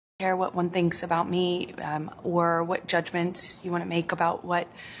care what one thinks about me or what judgments you want to make about what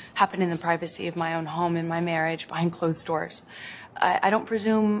happened in the privacy of my own home and my marriage behind closed doors. I don't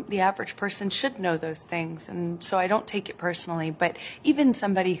presume the average person should know those things, and so I don't take it personally. But even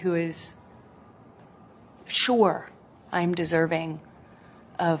somebody who is sure I'm deserving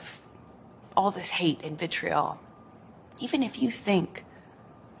of all this hate and vitriol, even if you think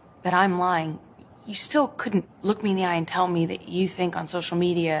that I'm lying, you still couldn't look me in the eye and tell me that you think on social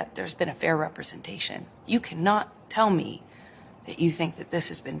media there's been a fair representation. You cannot tell me that you think that this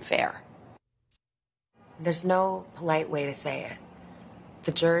has been fair. There's no polite way to say it.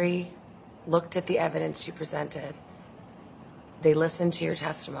 The jury looked at the evidence you presented. They listened to your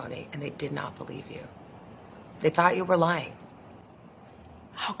testimony, and they did not believe you. They thought you were lying.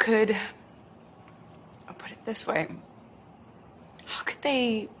 How could, I'll put it this way, how could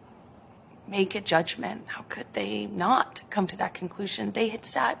they make a judgment? How could they not come to that conclusion? They had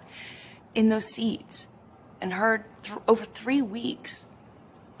sat in those seats and heard over 3 weeks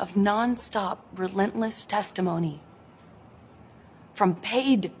of nonstop, relentless testimony from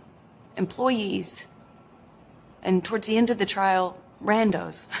paid employees and, towards the end of the trial,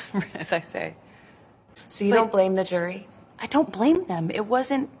 randos, as I say. So you don't blame the jury? I don't blame them. It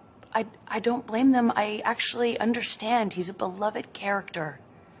wasn't, I don't blame them. I actually understand he's a beloved character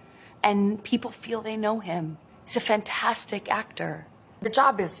and people feel they know him. He's a fantastic actor. Your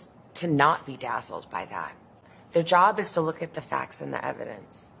job is to not be dazzled by that. Their job is to look at the facts and the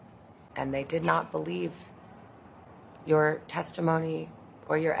evidence. And they did not believe your testimony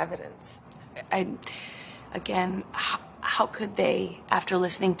or your evidence. Again, how could they, after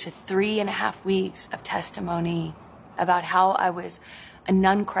listening to 3.5 weeks of testimony about how I was a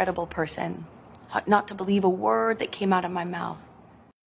non-credible person, not to believe a word that came out of my mouth,